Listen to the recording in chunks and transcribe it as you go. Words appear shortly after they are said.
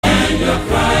your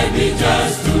cry be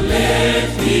just to let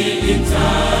me in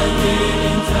time,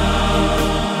 in time.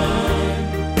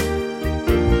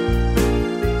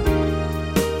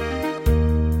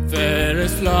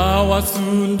 Fairest flowers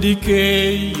soon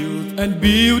decay, youth and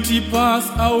beauty pass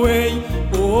away.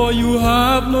 Oh, you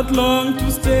have not long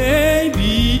to stay,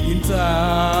 be in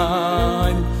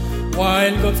time.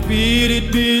 While God's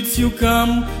Spirit bids you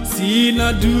come,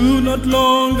 sinner, do not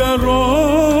longer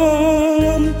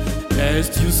roam.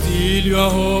 Lest you steal your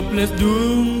hopeless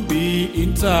doom, be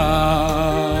in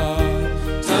time.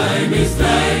 Time is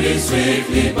gliding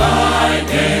swiftly by,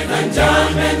 death and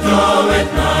judgment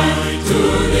draweth nigh. To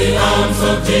the arms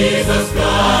of Jesus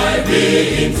fly, be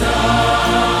in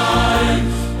time.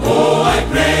 Oh, I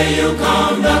pray you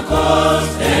count the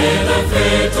cost, ere the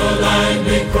fatal line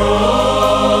be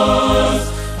crossed,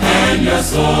 and your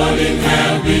soul in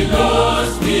hell be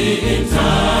lost. Be in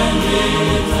time, be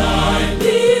in time,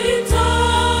 be in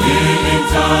time, be in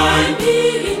time, be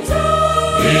in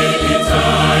time, be in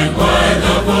time. While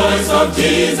the voice of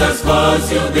Jesus calls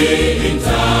you, be in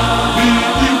time, be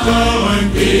in time.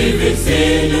 If it's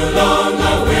sin you long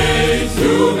await,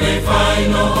 you may find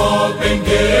no open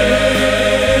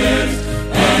gates,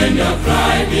 and your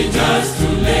cry be just to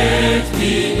let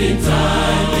me in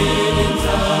time, be in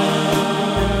time.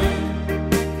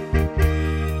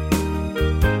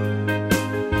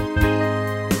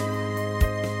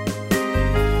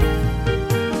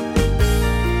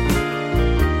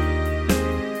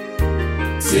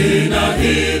 Sinner,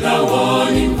 hear the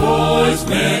warning voice,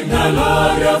 make the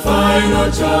Lord your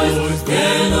final choice.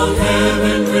 Then all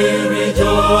heaven will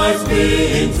rejoice, be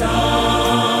in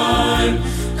time.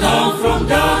 Come from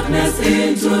darkness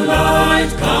into light,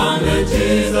 come let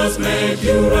Jesus make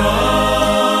you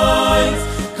right.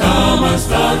 Come and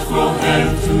start from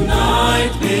hell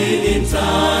tonight, be in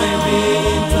time, be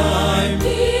in time,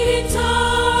 be in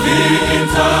time, be in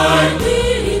time, be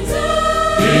in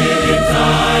time, be in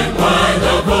time. While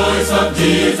the voice of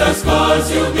Jesus calls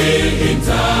you, be in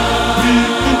time, be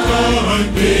in time.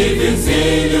 If in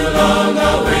sin you long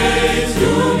await,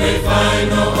 you may find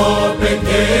no open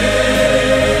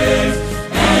gate,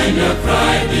 and your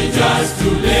cry be just to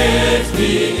let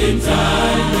me in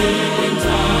time, be in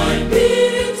time, be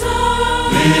in time,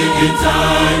 be in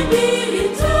time, be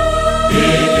in time, be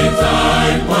in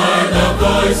time. While the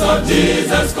voice of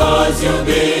Jesus calls you,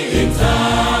 be in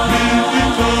time, be in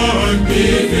time.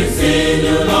 If in sin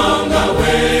you long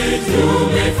await, you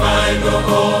may find no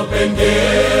open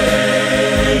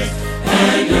gate,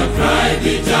 and your cry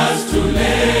be just to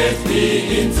let me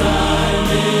in time,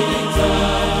 be in time.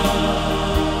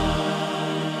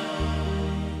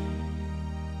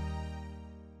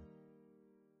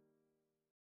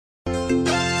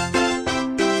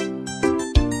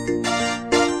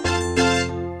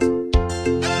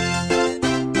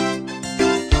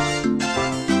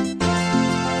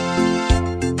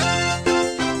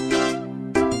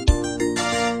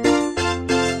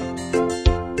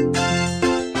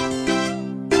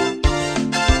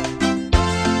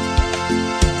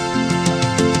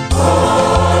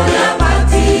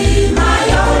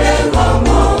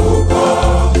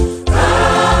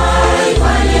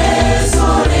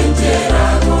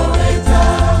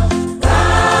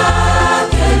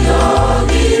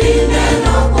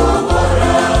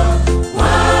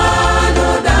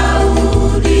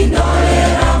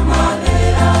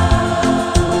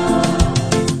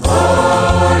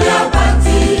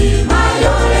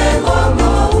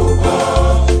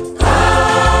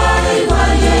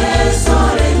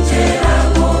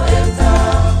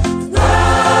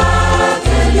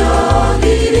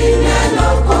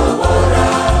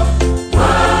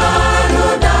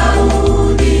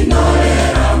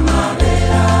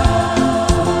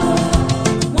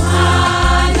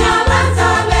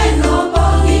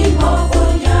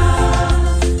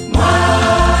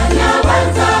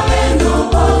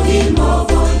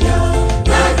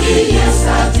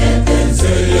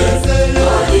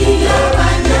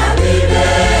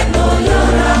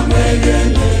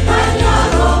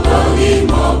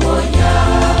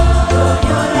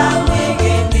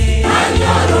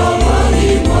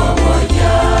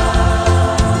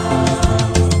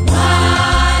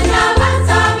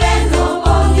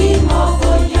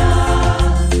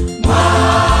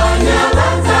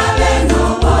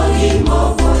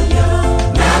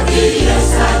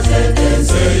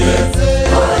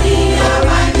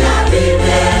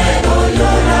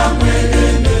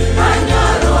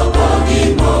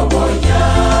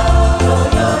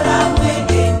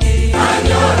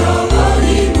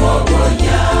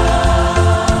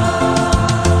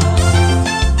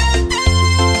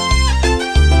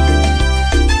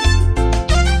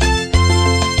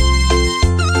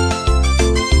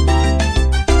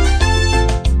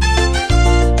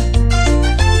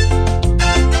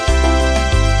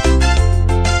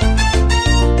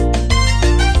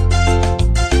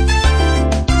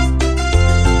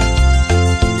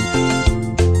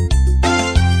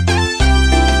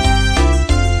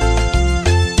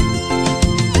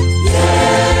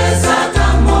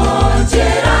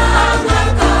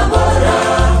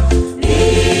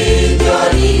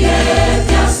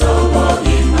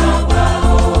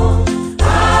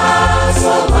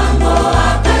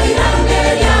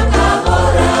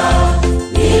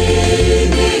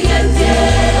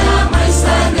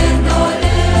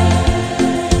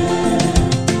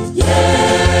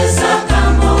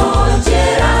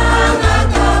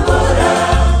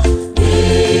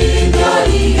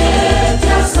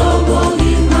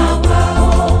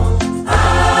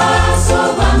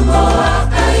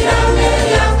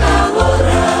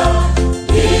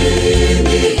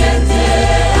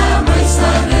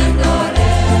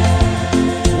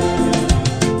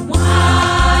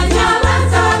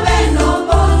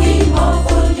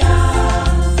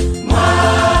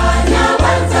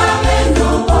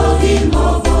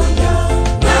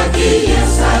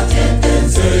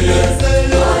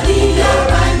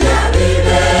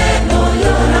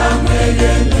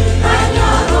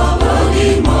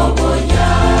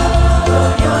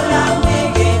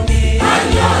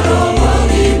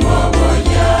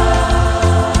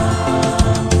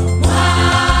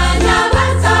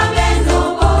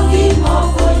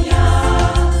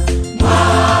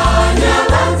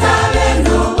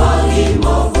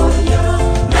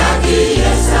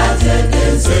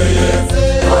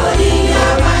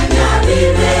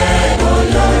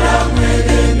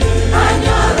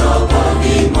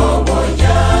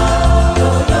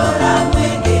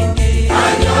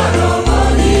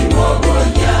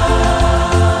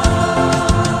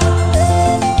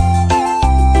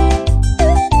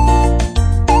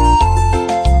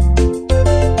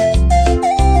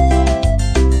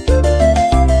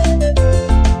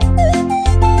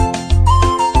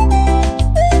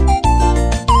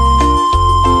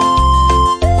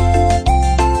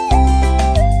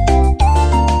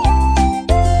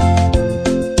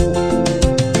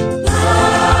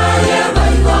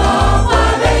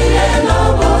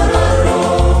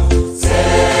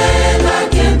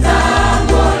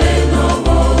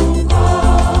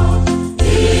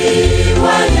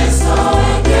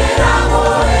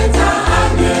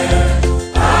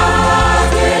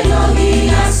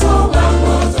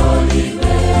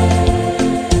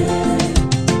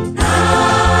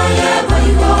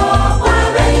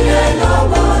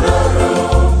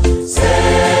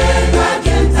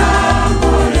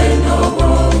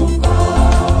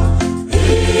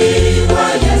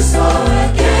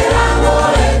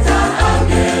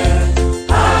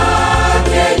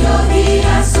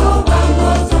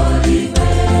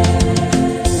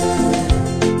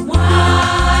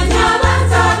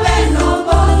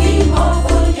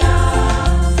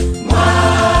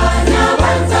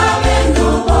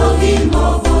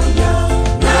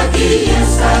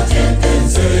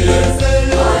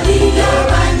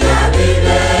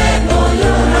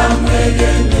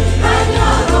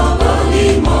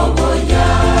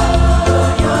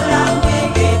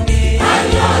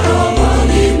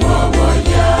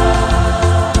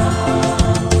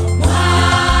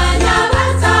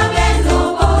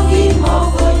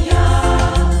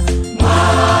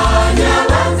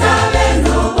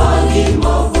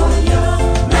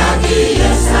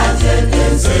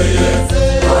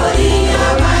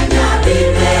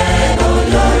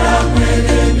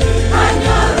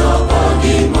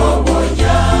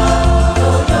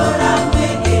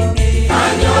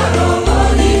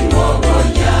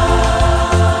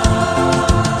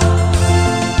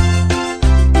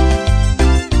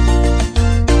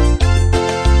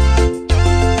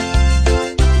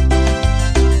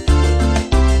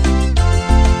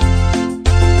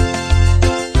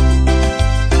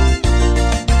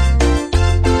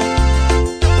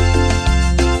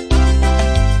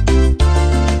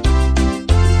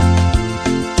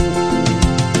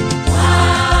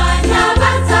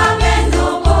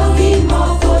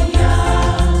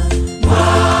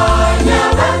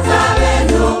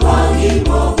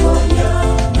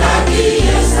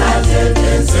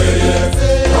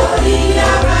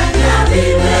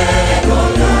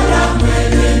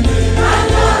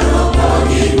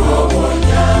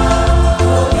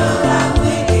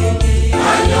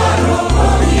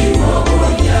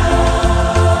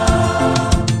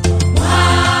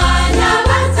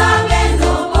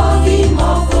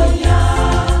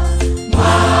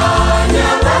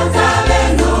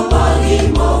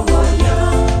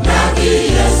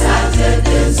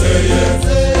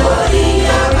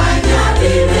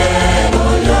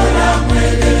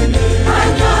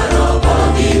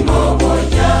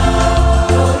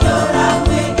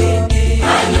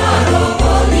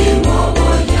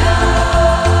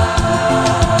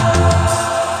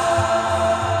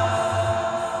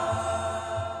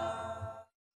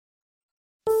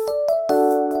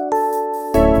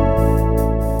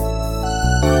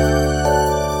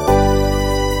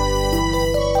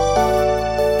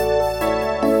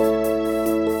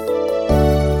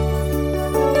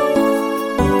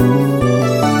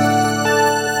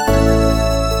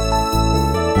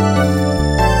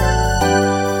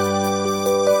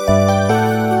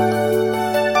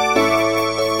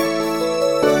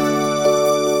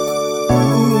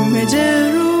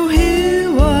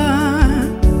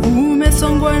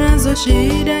 nazo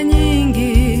shida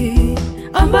nyingi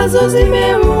ambazo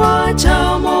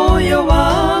zimeuacha moyo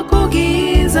wako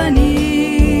gizani.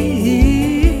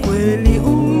 Kweli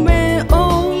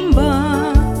umeomba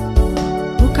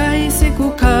ukahisi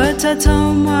kukata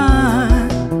tamaa,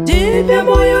 jipe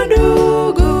moyo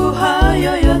ndugu,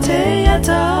 hayo yote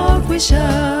yatakwisha.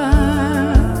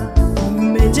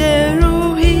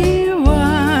 Umejeruhiwa,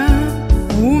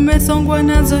 umesongwa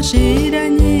nazo shida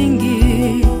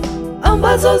nyingi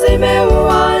ambazo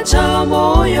zimeuacha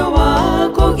moyo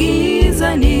wako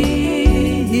gizani.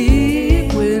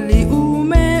 Kweli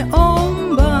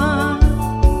umeomba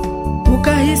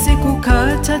ukahisi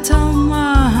kukata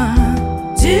tamaa,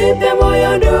 jipe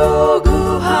moyo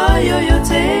ndugu, hayo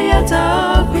yote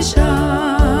yatakwisha.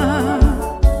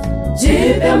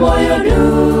 Jipe moyo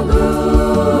ndugu,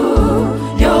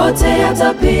 yote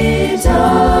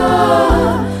yatapita.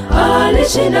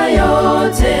 Alishinda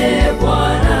yote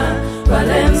Bwana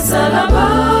pale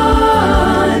msalabani.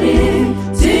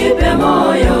 Jipe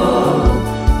moyo,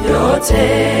 yote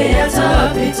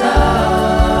yatapita.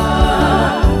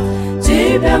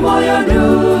 Jipe moyo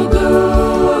ndugu,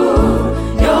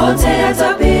 yote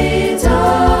yatapita.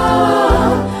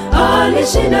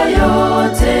 Alishinda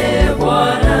yote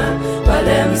Bwana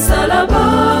pale msalabani.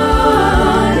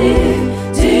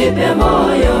 Jipe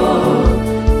moyo,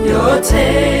 yote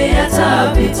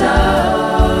yatapita.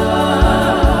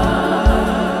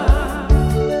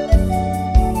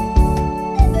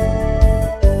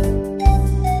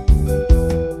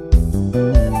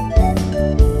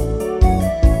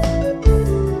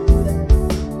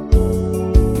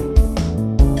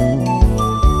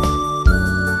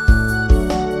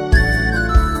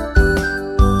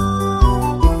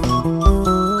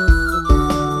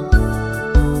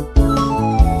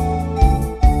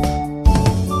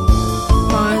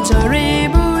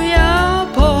 Majaribu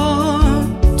yapo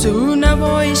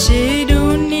tunapoishi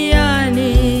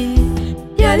duniani,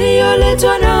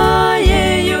 yaliyoletwa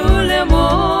naye yule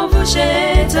mwovu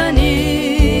Shetani.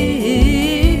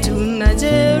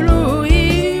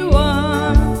 Tunajeruhiwa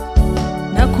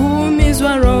na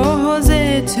kuumizwa roho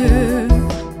zetu,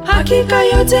 hakika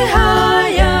yote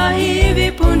haya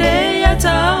hivi punde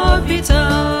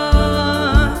yatapita.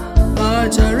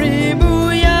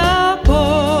 Majaribu yapo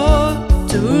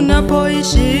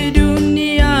tunapoishi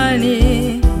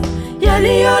duniani,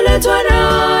 yaliyoletwa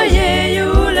naye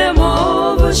yule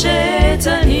mwovu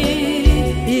Shetani.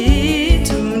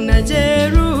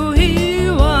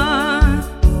 Tunajeruhiwa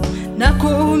na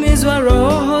kuumizwa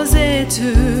roho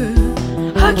zetu,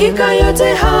 hakika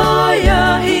yote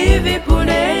haya hivi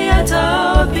punde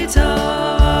yatapita.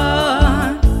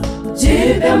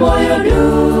 Jipe moyo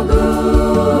ndugu,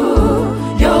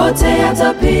 yote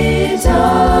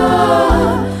yatapita.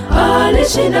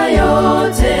 Alishinda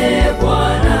yote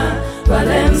Bwana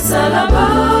pale msalabani.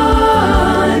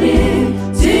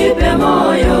 Jipe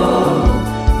moyo,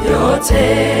 yote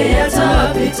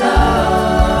yatapita.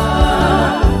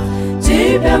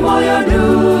 Jipe moyo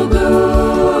ndugu,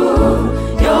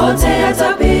 yote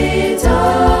yatapita.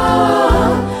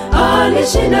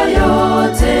 Alishinda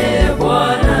yote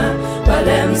Bwana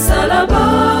pale msalabani.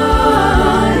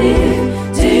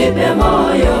 Jipe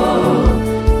moyo,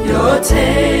 yote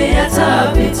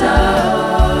yatapita.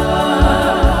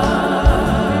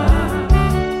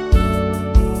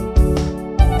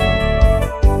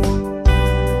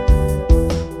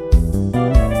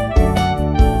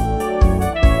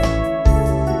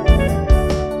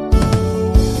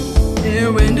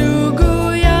 Ewe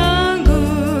ndugu yangu,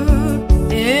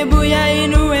 hebu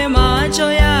yainue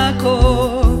macho yako,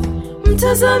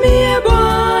 mtazamie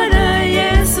Bwana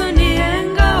Yesu, ndiye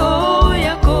ngao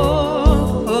yako.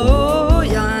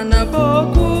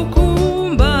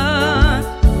 Yanapokukumba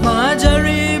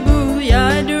majaribu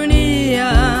ya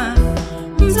dunia,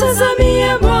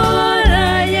 mtazamie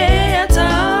Bwana, yeye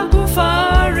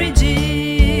atakufariji.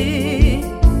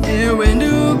 Ewe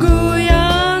ndugu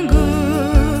yangu,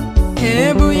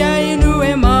 hebu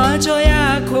yainue macho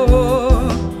yako,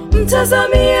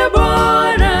 mtazamie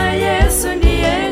Bwana,